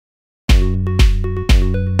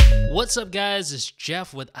What's up, guys? It's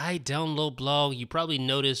Jeff with iDownloadBlog. You probably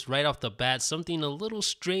noticed right off the bat something a little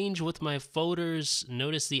strange with my folders.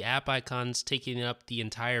 Notice the app icons taking up the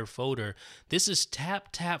entire folder. This is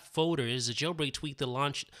TapTapFolder. It is a jailbreak tweak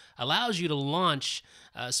that allows you to launch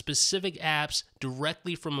specific apps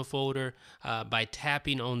directly from a folder by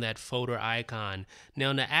tapping on that folder icon.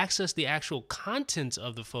 Now, to access the actual contents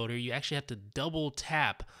of the folder, you actually have to double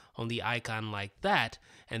tap on the icon like that,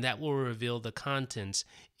 and that will reveal the contents.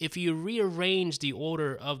 If you rearrange the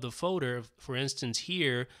order of the folder, for instance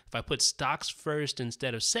here, if I put stocks first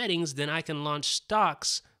instead of settings, then I can launch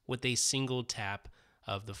stocks with a single tap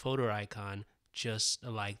of the folder icon, just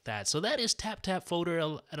like that. So that is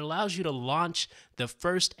TapTapFolder. It allows you to launch the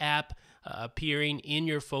first app appearing in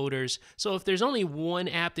your folders. So if there's only one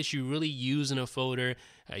app that you really use in a folder,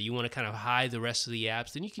 you want to kind of hide the rest of the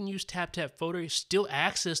apps, then you can use TapTapFolder, still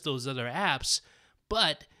access those other apps,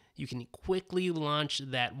 but you can quickly launch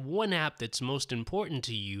that one app that's most important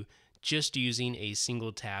to you just using a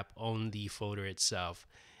single tap on the folder itself.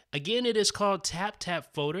 Again, it is called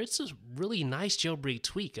TapTapFolder. It's a really nice jailbreak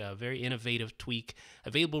tweak, a very innovative tweak,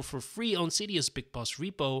 available for free on Cydia's BigBoss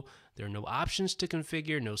repo. There are no options to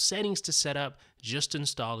configure, no settings to set up, just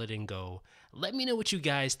install it and go. Let me know what you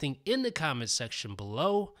guys think in the comments section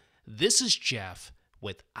below. This is Jeff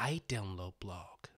with iDownloadBlog.